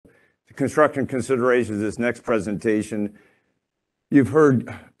construction considerations, this next presentation. You've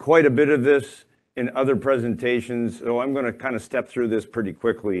heard quite a bit of this in other presentations, so I'm going to kind of step through this pretty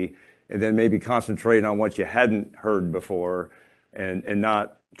quickly and then maybe concentrate on what you hadn't heard before and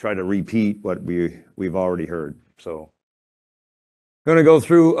not try to repeat what we've already heard. So I'm going to go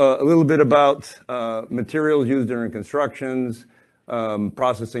through a little bit about materials used during constructions,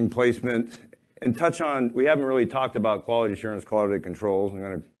 processing placement, and touch on, we haven't really talked about quality assurance, quality controls. I'm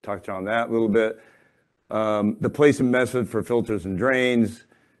going to touch on that a little bit. The placement method for filters and drains,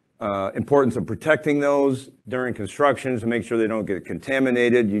 importance of protecting those during construction to make sure they don't get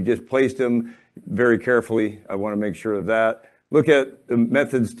contaminated. You just placed them very carefully. I want to make sure of that. Look at the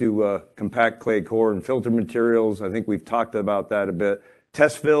methods to compact clay core and filter materials. I think we've talked about that a bit.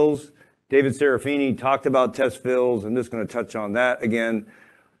 Test fills. David Serafini talked about test fills. I'm just going to touch on that again.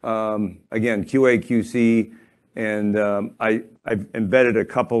 Again, QA, QC, and I've embedded a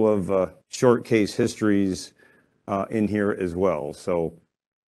couple of short case histories in here as well. So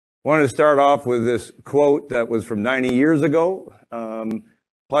I wanted to start off with this quote that was from 90 years ago.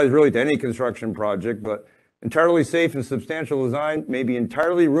 Applies really to any construction project, but entirely safe and substantial design may be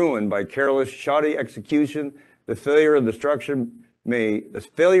entirely ruined by careless, shoddy execution. The failure of the structure may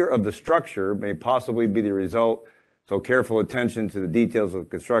possibly be the result. So careful attention to the details of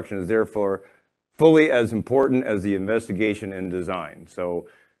construction is therefore fully as important as the investigation and design. So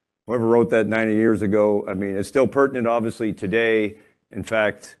whoever wrote that 90 years ago, I mean, it's still pertinent obviously today. In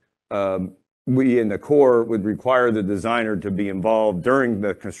fact, we in the Corps would require the designer to be involved during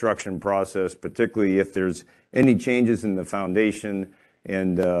the construction process, particularly if there's any changes in the foundation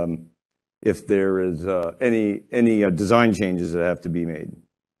and if there is any design changes that have to be made.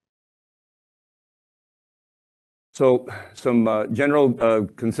 So some general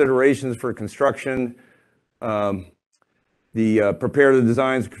considerations for construction. Prepare the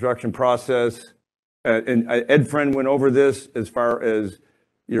designs, construction process. And Ed Friend went over this as far as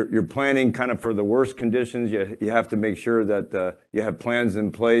you're planning kind of for the worst conditions. You have to make sure that you have plans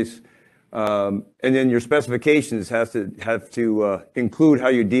in place. And then your specifications have to include how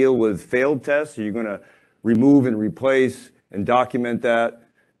you deal with failed tests. So you're going to remove and replace and document that.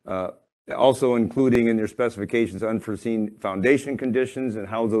 Also including in your specifications unforeseen foundation conditions and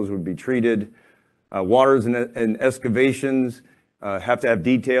how those would be treated. Waters and excavations have to have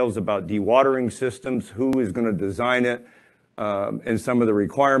details about dewatering systems, who is going to design it, and some of the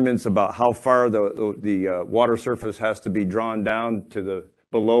requirements about how far the water surface has to be drawn down to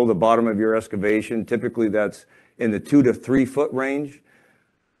below the bottom of your excavation. Typically that's in the 2 to 3 foot range.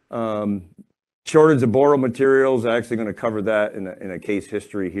 Shortage of boron materials, I'm actually going to cover that in a case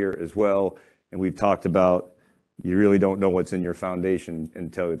history here as well. And we've talked about you really don't know what's in your foundation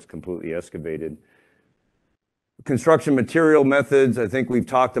until it's completely excavated. Construction material methods, I think we've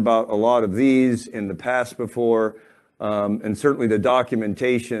talked about a lot of these in the past before, and certainly the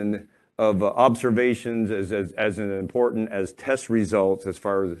documentation of observations is as important as test results as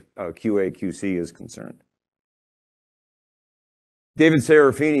far as QA, QC is concerned. David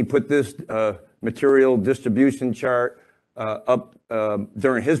Serafini put this material distribution chart up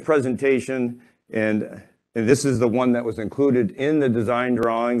during his presentation, and this is the one that was included in the design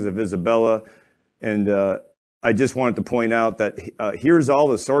drawings of Isabella. And I just wanted to point out that here's all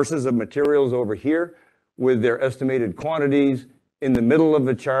the sources of materials over here with their estimated quantities. In the middle of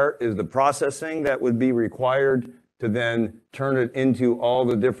the chart is the processing that would be required to then turn it into all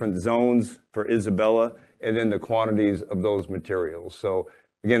the different zones for Isabella, and then the quantities of those materials. So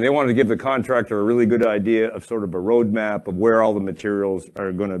again, they wanted to give the contractor a really good idea of sort of a roadmap of where all the materials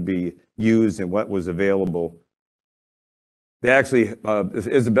are going to be used and what was available. They actually, the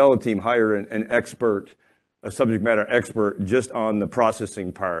Isabella team hired an expert, a subject matter expert, just on the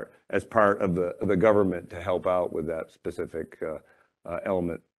processing part as part of the government to help out with that specific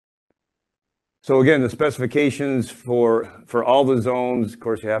element. So again, the specifications for all the zones, of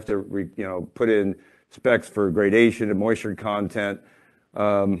course, you have to put in specs for gradation and moisture content,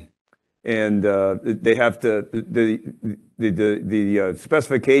 and they have to the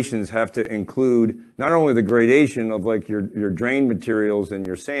specifications have to include not only the gradation of like your drain materials and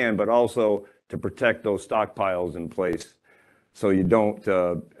your sand, but also to protect those stockpiles in place, so you don't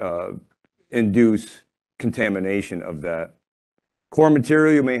induce contamination of that. Core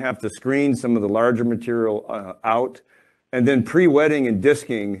material, you may have to screen some of the larger material out, and then pre-wetting and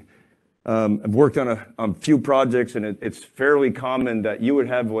disking. I've worked on a few projects, and it's fairly common that you would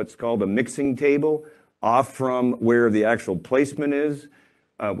have what's called a mixing table off from where the actual placement is.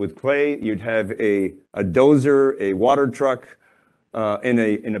 With clay, you'd have a dozer, a water truck,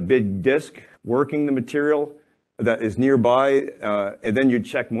 in a big disc working the material. that is nearby, and then you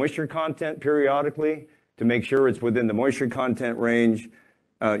check moisture content periodically to make sure it's within the moisture content range.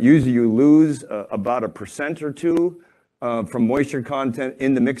 Usually you lose about 1% or 2% from moisture content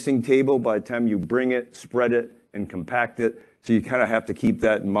in the mixing table by the time you bring it, spread it, and compact it. So you kind of have to keep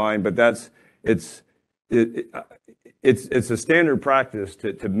that in mind, but it's a standard practice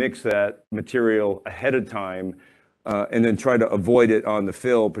to mix that material ahead of time and then try to avoid it on the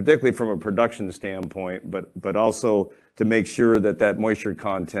fill, particularly from a production standpoint, but also to make sure that that moisture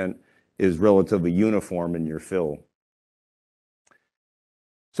content is relatively uniform in your fill.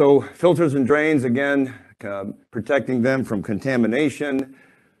 So filters and drains, again, protecting them from contamination,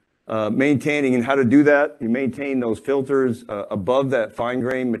 maintaining, and how to do that. You maintain those filters above that fine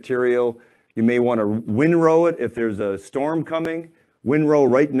grain material. You may want to windrow it if there's a storm coming. Windrow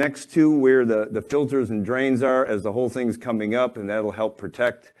right next to where the filters and drains are as the whole thing's coming up, and that'll help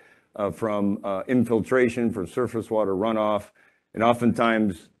protect from infiltration, from surface water runoff. And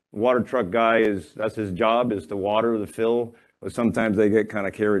oftentimes, water truck guy that's his job, is to water the fill, but sometimes they get kind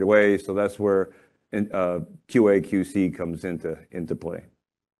of carried away, so that's where QA/QC comes into play.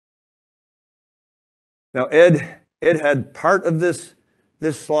 Now, Ed had part of this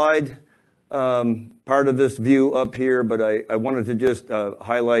slide, part of this view up here, but I wanted to just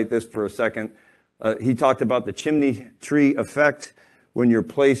highlight this for a second. He talked about the chimney tree effect when you're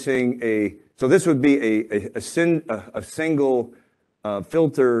placing so this would be a single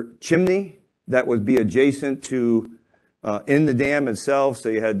filter chimney that would be adjacent to in the dam itself. So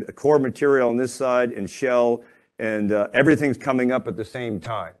you had a core material on this side and shell, and everything's coming up at the same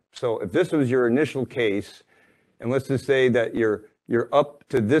time. So if this was your initial case, and let's just say that you're up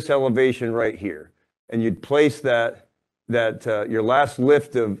to this elevation right here, and you'd place that your last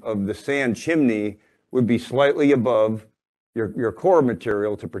lift of the sand chimney would be slightly above your core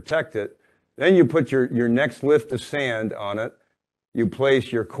material to protect it. Then you put your next lift of sand on it. You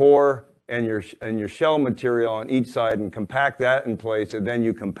place your core and your shell material on each side and compact that in place, and then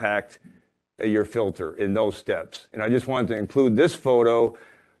you compact your filter in those steps. And I just wanted to include this photo,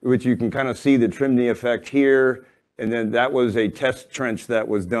 which you can kind of see the chimney effect here. And then that was a test trench that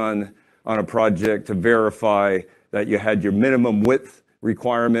was done on a project to verify that you had your minimum width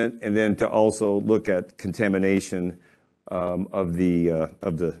requirement, and then to also look at contamination of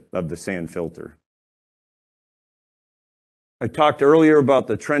the sand filter. I talked earlier about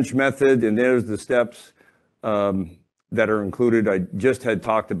the trench method, and there's the steps that are included. I just had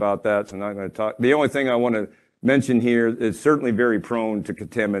talked about that, so I'm not going to talk. The only thing I want to mention here is certainly very prone to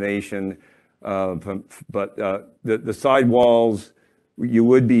contamination, but the sidewalls, you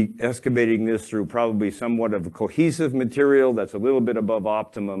would be excavating this through probably somewhat of a cohesive material that's a little bit above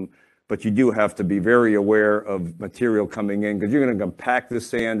optimum, but you do have to be very aware of material coming in because you're going to compact the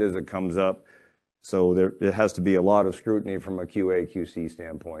sand as it comes up. So there has to be a lot of scrutiny from a QA/QC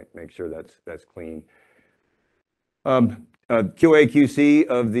standpoint. Make sure that's clean. QA/QC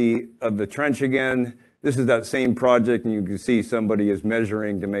of the trench again. This is that same project, and you can see somebody is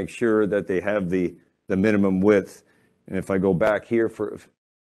measuring to make sure that they have the minimum width. And if I go back here if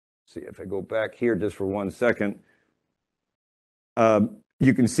I go back here just for 1 second,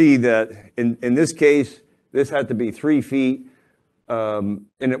 you can see that in this case, this had to be 3 feet. And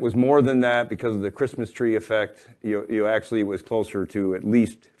it was more than that because of the Christmas tree effect. You actually was closer to at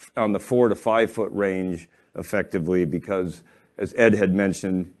least on the 4 to 5 foot range effectively, because as Ed had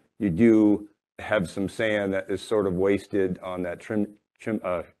mentioned, you do have some sand that is sort of wasted on that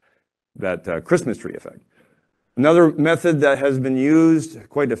Christmas tree effect. Another method that has been used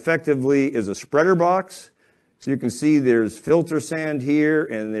quite effectively is a spreader box. So you can see there's filter sand here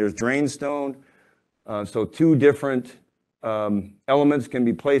and there's drain stone. So 2 different elements can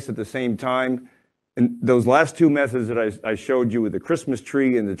be placed at the same time. And those last 2 methods that I showed you with the Christmas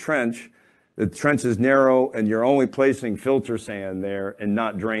tree and the trench is narrow and you're only placing filter sand there and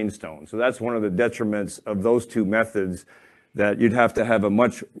not drain stone. So that's one of the detriments of those 2 methods, that you'd have to have a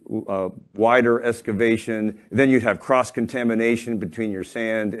much wider excavation. Then you'd have cross-contamination between your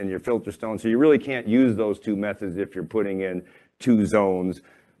sand and your filter stone. So you really can't use those 2 methods if you're putting in 2 zones.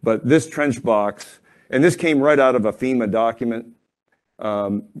 But this trench box, and this came right out of a FEMA document.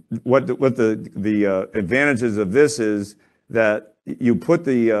 What the advantages of this is that you put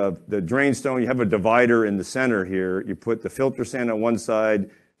the drain stone, you have a divider in the center here. You put the filter sand on one side,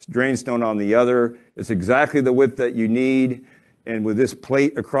 drain stone on the other. It's exactly the width that you need. And with this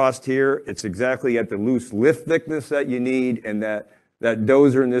plate across here, it's exactly at the loose lift thickness that you need. And that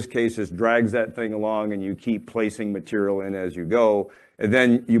dozer in this case just drags that thing along, and you keep placing material in as you go. And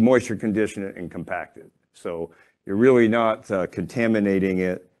then you moisture condition it and compact it. So you're really not contaminating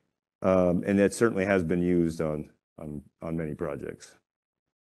it And it certainly has been used on many projects.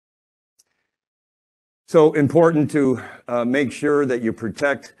 So important to make sure that you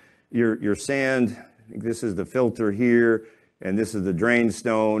protect your sand. This is the filter here, and this is the drain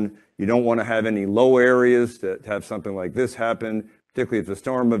stone. You don't want to have any low areas to have something like this happen, particularly if it's a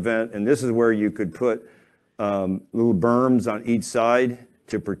storm event. And this is where you could put little berms on each side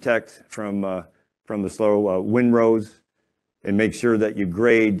to protect from the slow windrows, and make sure that you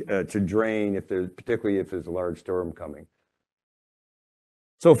grade to drain particularly if there's a large storm coming.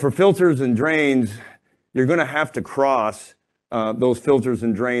 So for filters and drains, you're going to have to cross those filters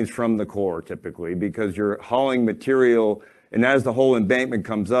and drains from the core typically, because you're hauling material, and as the whole embankment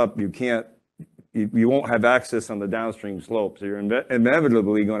comes up, you won't have access on the downstream slope. So you're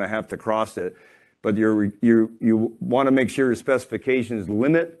inevitably going to have to cross it. But you want to make sure your specifications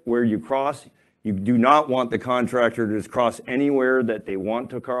limit where you cross. You do not want the contractor to just cross anywhere that they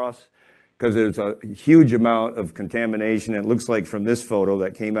want to cross, because there's a huge amount of contamination. It looks like from this photo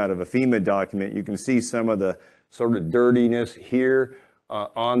that came out of a FEMA document, you can see some of the sort of dirtiness here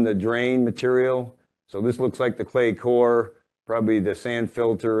on the drain material. So this looks like the clay core, probably the sand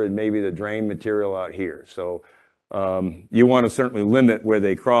filter, and maybe the drain material out here. So you want to certainly limit where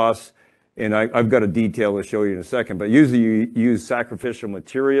they cross. And I've got a detail to show you in a second, but usually you use sacrificial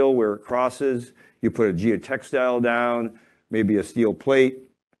material where it crosses. You put a geotextile down, maybe a steel plate,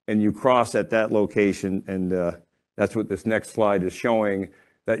 and you cross at that location. And that's what this next slide is showing.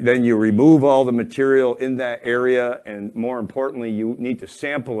 That then you remove all the material in that area, and more importantly, you need to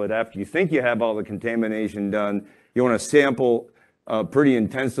sample it after you think you have all the contamination done. You want to sample pretty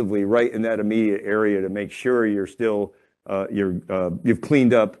intensively right in that immediate area to make sure you're still you've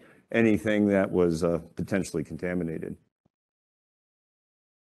cleaned up anything that was potentially contaminated.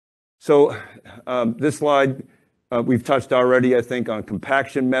 So this slide, we've touched already, I think, on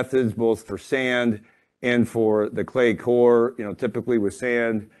compaction methods, both for sand and for the clay core. Typically with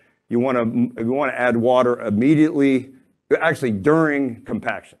sand, you want to add water immediately, actually during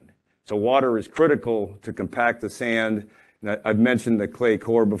compaction. So water is critical to compact the sand. And I've mentioned the clay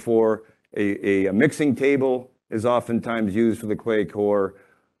core before. A mixing table is oftentimes used for the clay core.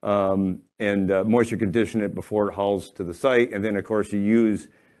 And moisture condition it before it hauls to the site. And then, of course, you use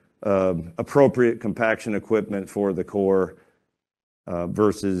appropriate compaction equipment for the core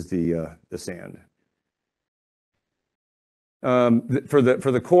versus the sand. For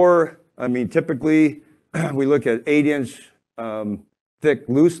the core, I mean, typically we look at 8-inch thick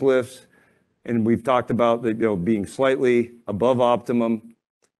loose lifts, and we've talked about being slightly above optimum.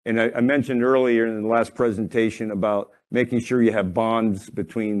 And I mentioned earlier in the last presentation about making sure you have bonds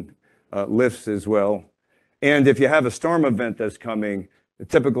between lifts as well. And if you have a storm event that's coming, the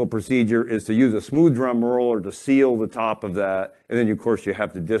typical procedure is to use a smooth drum roller to seal the top of that. And then, of course, you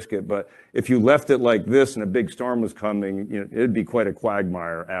have to disc it. But if you left it like this and a big storm was coming, it'd be quite a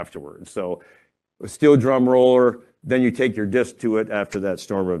quagmire afterwards. So a steel drum roller, then you take your disc to it after that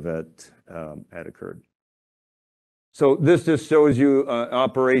storm event had occurred. So this just shows you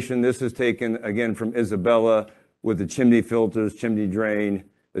operation. This is taken, again, from Isabella, with the chimney filters, chimney drain,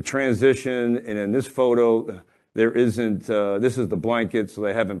 the transition, and in this photo, there isn't, this is the blanket, so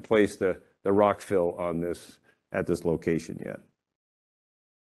they haven't placed the rock fill on this at this location yet.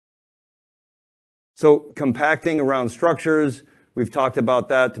 So compacting around structures, we've talked about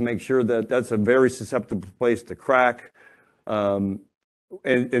that to make sure that that's a very susceptible place to crack. And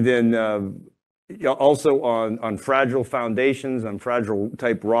then also on fragile foundations, on fragile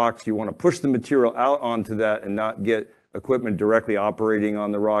type rocks, you want to push the material out onto that and not get equipment directly operating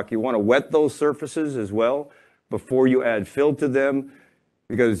on the rock. You want to wet those surfaces as well before you add fill to them,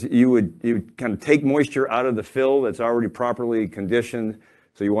 because you would kind of take moisture out of the fill that's already properly conditioned.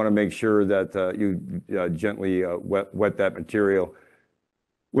 So you want to make sure that you gently wet that material.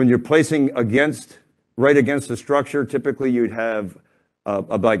 When you're placing right against the structure, typically you'd have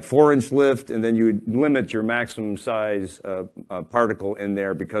a like 4-inch lift, and then you would limit your maximum size particle in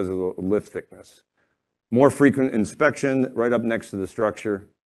there because of the lift thickness. More frequent inspection right up next to the structure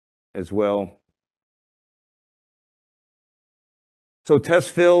as well. So test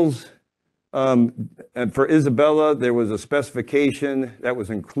fills, and for Isabella, there was a specification that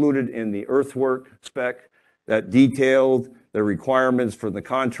was included in the earthwork spec that detailed the requirements for the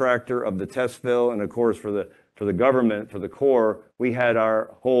contractor of the test fill, and of course for the government, for the Corps, we had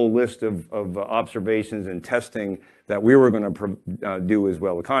our whole list of observations and testing that we were going to do as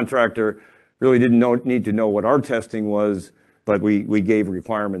well. The contractor really didn't need to know what our testing was, but we gave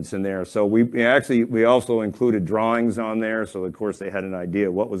requirements in there. So we also included drawings on there, so of course they had an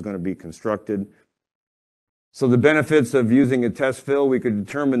idea what was going to be constructed. So the benefits of using a test fill, we could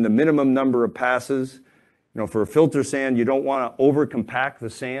determine the minimum number of passes. For a filter sand, you don't want to over compact the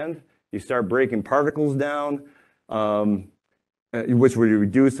sand. You start breaking particles down, which would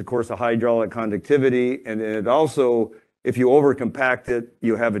reduce, of course, the hydraulic conductivity. And it also, if you over compact it,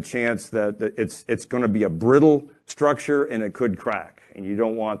 you have a chance that it's going to be a brittle structure and it could crack. And you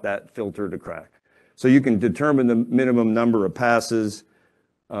don't want that filter to crack. So you can determine the minimum number of passes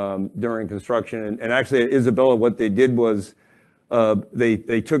during construction. And actually at Isabella, what they did was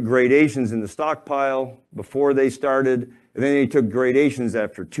they took gradations in the stockpile before they started, and then they took gradations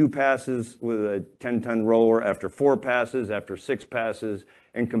after 2 passes with a 10-ton roller, after 4 passes, after 6 passes,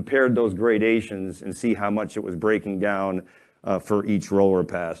 and compared those gradations and see how much it was breaking down for each roller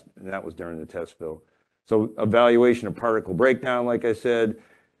pass. And that was during the test fill. So evaluation of particle breakdown, like I said,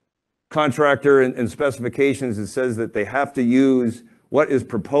 contractor and specifications, it says that they have to use what is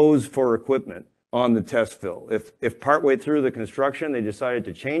proposed for equipment on the test fill. If partway through the construction they decided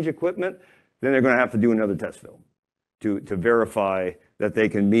to change equipment, then they're going to have to do another test fill to verify that they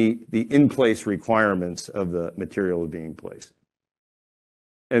can meet the in-place requirements of the material being placed.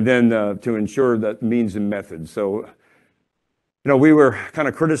 And then to ensure that means and methods. So, we were kind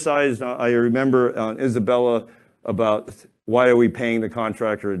of criticized, I remember on Isabella, about why are we paying the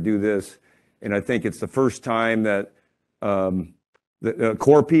contractor to do this? And I think it's the first time that the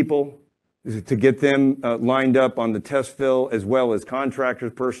core people, to get them lined up on the test fill, as well as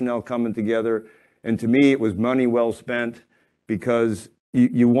contractors, personnel coming together. And to me, it was money well spent, because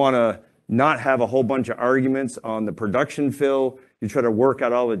you want to not have a whole bunch of arguments on the production fill. You try to work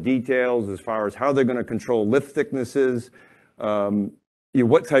out all the details as far as how they're going to control lift thicknesses,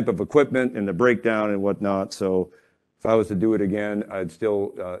 what type of equipment and the breakdown and whatnot. So if I was to do it again, I'd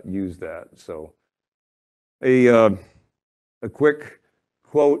still use that. So a quick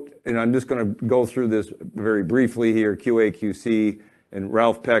quote, and I'm just going to go through this very briefly here, QA/QC, and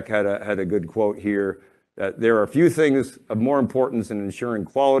Ralph Peck had a good quote here, that there are few things of more importance in ensuring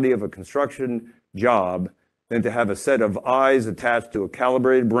quality of a construction job than to have a set of eyes attached to a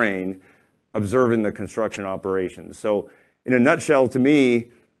calibrated brain observing the construction operations. So in a nutshell, to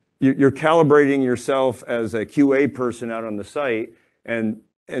me, you're calibrating yourself as a QA person out on the site, and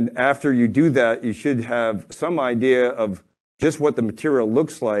after you do that, you should have some idea of just what the material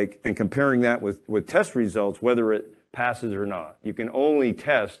looks like and comparing that with test results, whether it passes or not. You can only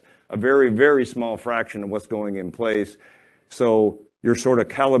test a very, very small fraction of what's going in place. So your sort of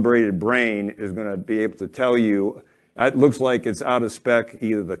calibrated brain is going to be able to tell you, it looks like it's out of spec,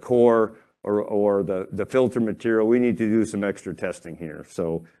 either the core or the filter material. We need to do some extra testing here.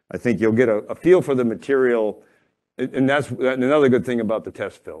 So I think you'll get a feel for the material. And that's another good thing about the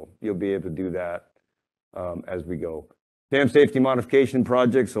test fill. You'll be able to do that as we go. Dam safety modification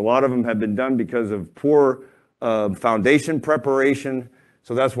projects, a lot of them have been done because of poor foundation preparation.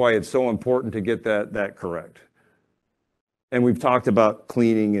 So that's why it's so important to get that correct. And we've talked about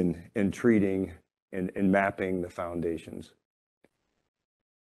cleaning and treating and mapping the foundations.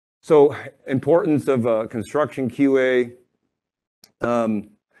 So importance of construction QA.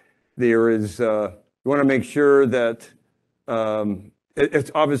 There is, you want to make sure that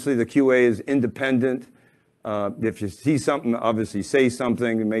it's obviously the QA is independent. If you see something, obviously say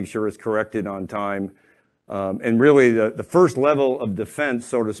something and make sure it's corrected on time. And really the first level of defense,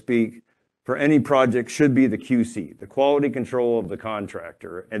 so to speak, for any project should be the QC, the quality control of the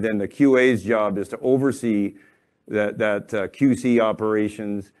contractor. And then the QA's job is to oversee that QC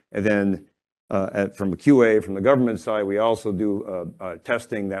operations. And then from a QA, from the government side, we also do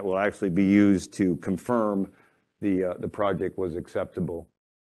testing that will actually be used to confirm the project was acceptable.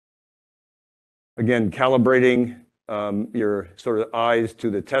 Again, calibrating your sort of eyes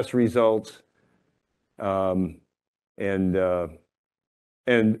to the test results, and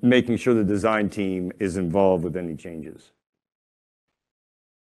making sure the design team is involved with any changes.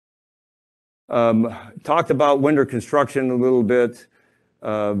 Talked about winter construction a little bit,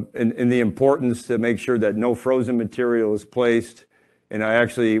 and the importance to make sure that no frozen material is placed. And I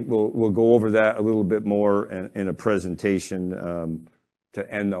actually will go over that a little bit more in a presentation to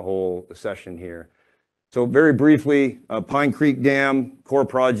end the whole session here. So very briefly, Pine Creek Dam, core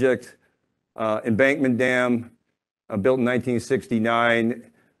project, embankment dam, built in 1969.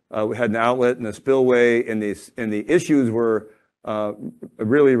 We had an outlet and a spillway, and the issues were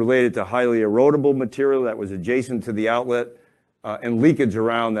really related to highly erodible material that was adjacent to the outlet and leakage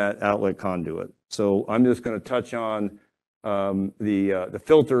around that outlet conduit. So I'm just going to touch on the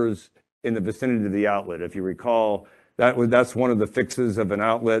filters in the vicinity of the outlet. If you recall, that's one of the fixes of an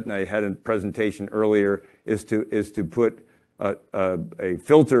outlet, and I had a presentation earlier, is to put a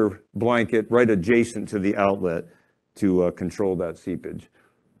filter blanket right adjacent to the outlet to control that seepage.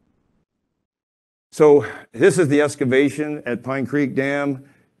 So this is the excavation at Pine Creek Dam.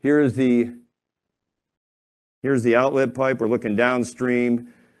 Here's the outlet pipe. We're looking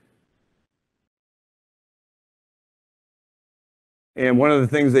downstream. And one of the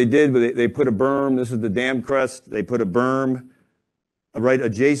things they did, they put a berm. This is the dam crest. They put a berm right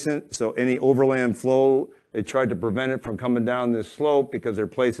adjacent. So any overland flow, they tried to prevent it from coming down this slope because they're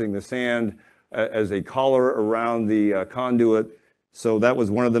placing the sand as a collar around the conduit. So that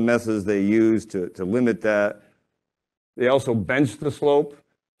was one of the methods they used to limit that. They also benched the slope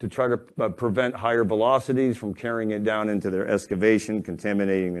to try to prevent higher velocities from carrying it down into their excavation,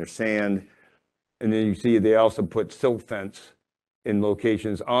 contaminating their sand. And then you see they also put silt fence in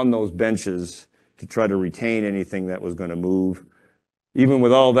locations on those benches to try to retain anything that was going to move. Even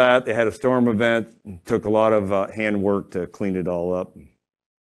with all that, they had a storm event. It took a lot of handwork to clean it all up.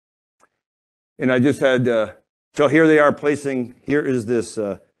 And I just had, so here they are placing, here is this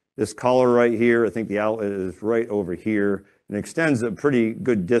collar right here. I think the outlet is right over here and extends a pretty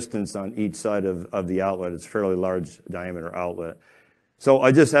good distance on each side of the outlet. It's a fairly large diameter outlet. So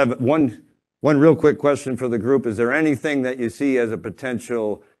I just have one real quick question for the group. Is there anything that you see as a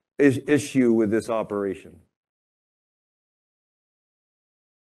potential issue with this operation?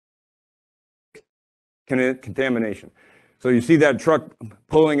 Contamination. So you see that truck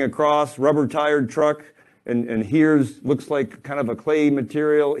pulling across, rubber tired truck, and here's, looks like kind of a clay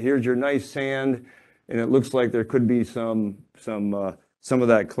material. Here's your nice sand, and it looks like there could be some of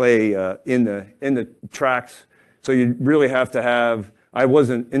that clay in the tracks. So you really have to have, I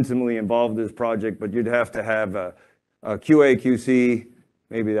wasn't intimately involved in this project, but you'd have to have a QA, QC,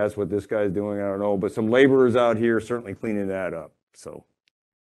 maybe that's what this guy's doing, I don't know, but some laborers out here certainly cleaning that up. So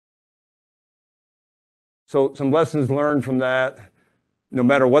some lessons learned from that. No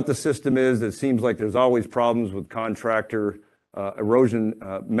matter what the system is, it seems like there's always problems with contractor erosion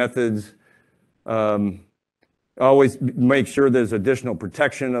methods. Always make sure there's additional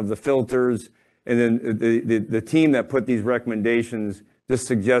protection of the filters. And then the team that put these recommendations just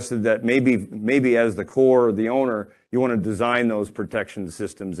suggested that maybe as the Corps or the owner, you want to design those protection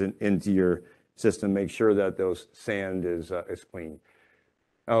systems into your system, make sure that those sand is clean.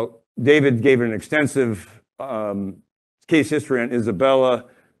 Now, David gave an extensive case history on Isabella,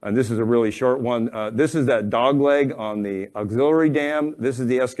 and this is a really short one. This is that dog leg on the auxiliary dam. This is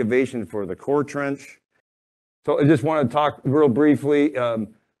the excavation for the core trench. So I just want to talk real briefly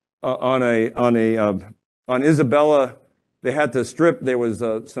on Isabella. They had to strip. There was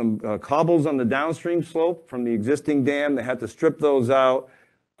some cobbles on the downstream slope from the existing dam. They had to strip those out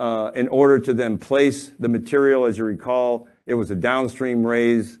in order to then place the material. As you recall, it was a downstream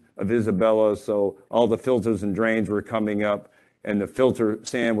raise of Isabella, so all the filters and drains were coming up, and the filter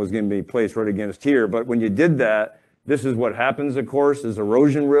sand was going to be placed right against here. But when you did that, this is what happens, of course, is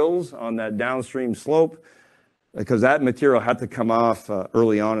erosion rills on that downstream slope, because that material had to come off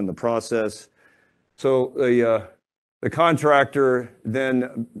early on in the process. So the contractor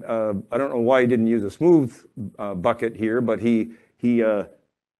then, I don't know why he didn't use a smooth bucket here, but he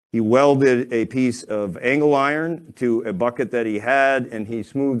welded a piece of angle iron to a bucket that he had, and he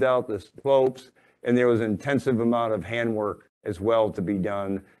smoothed out the slopes, and there was an intensive amount of handwork as well to be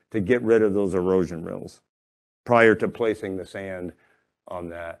done to get rid of those erosion rills prior to placing the sand on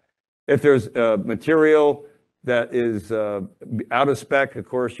that. If there's material that is out of spec, of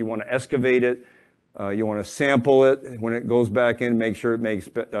course, you want to excavate it. You want to sample it when it goes back in, make sure it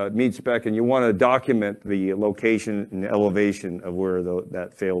meets spec, and you want to document the location and the elevation of where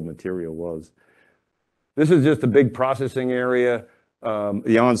that failed material was. This is just a big processing area,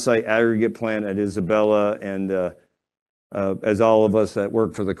 the on-site aggregate plant at Isabella, and as all of us that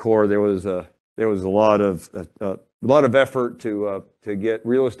work for the Corps, there was a lot of effort to get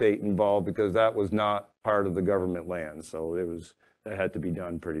real estate involved, because that was not part of the government land, so that had to be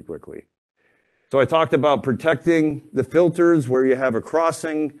done pretty quickly. So I talked about protecting the filters where you have a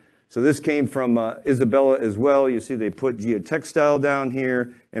crossing. So this came from Isabella as well. You see they put geotextile down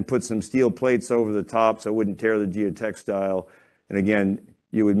here and put some steel plates over the top so it wouldn't tear the geotextile. And again,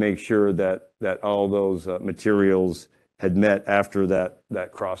 you would make sure that all those materials had met after that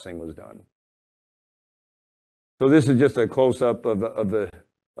crossing was done. So this is just a close-up of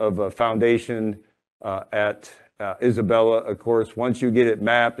a foundation at Isabella. Of course, once you get it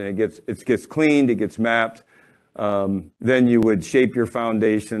mapped and it gets cleaned, it gets mapped, then you would shape your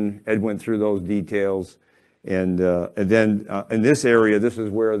foundation. Ed went through those details, and then in this area, this is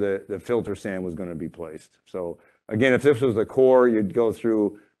where the filter sand was going to be placed. So again, if this was the core, you'd go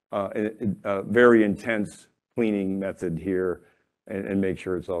through a very intense cleaning method here and make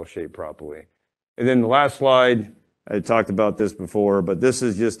sure it's all shaped properly. And then the last slide, I talked about this before, but this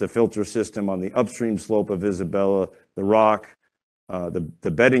is just a filter system on the upstream slope of Isabella, the rock,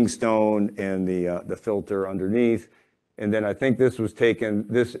 the bedding stone, and the filter underneath. And then I think this was taken,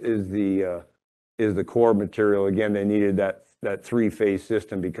 this is the core material. Again, they needed that three-phase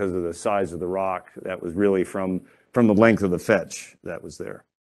system because of the size of the rock that was really from the length of the fetch that was there.